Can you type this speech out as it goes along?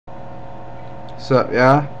Sup,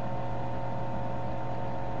 yeah?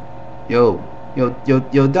 Yo, yo,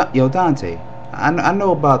 Dante. I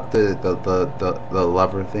know about the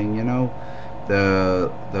lover thing. You know, the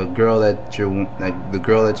girl that you like, the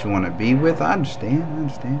girl that you want to be with. I understand. I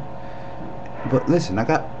understand. But listen, I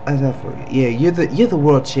got for you. Yeah, you're the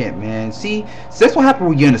world champ, man. See, that's what happens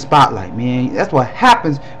when you're in the spotlight, man. That's what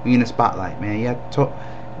happens when you're in the spotlight, man. You have to talk.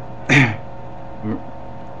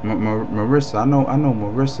 Marissa, I know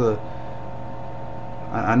Marissa.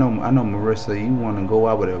 I know, Marissa. You want to go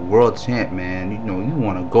out with a world champ, man. You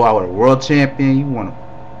want to go out with a world champion.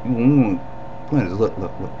 Look.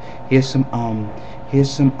 Here's some,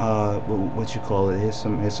 what you call it? Here's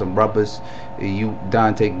some rubbers. You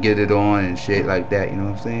Dante get it on and shit like that. You know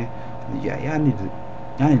what I'm saying? Yeah, y'all need to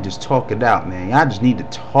just talk it out, man. Y'all just need to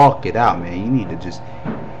talk it out, man. You need to just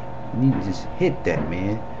hit that,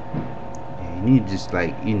 man. You need to just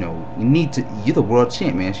like you need to. You're the world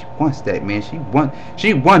champ, man. She wants that, man. She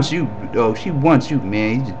wants you. Oh, she wants you,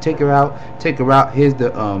 man. You just take her out. Take her out. Here's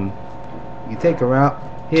the You take her out.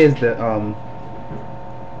 Here's the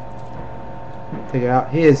Take her out.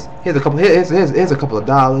 Here's a couple. Here's a couple of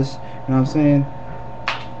dollars. You know what I'm saying?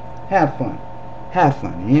 Have fun. Have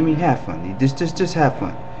fun. You hear me? Have fun. You just have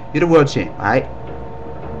fun. You're the world champ. All right.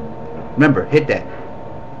 Remember, hit that.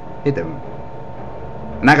 Hit that.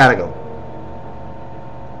 And I gotta go.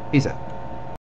 Peace out.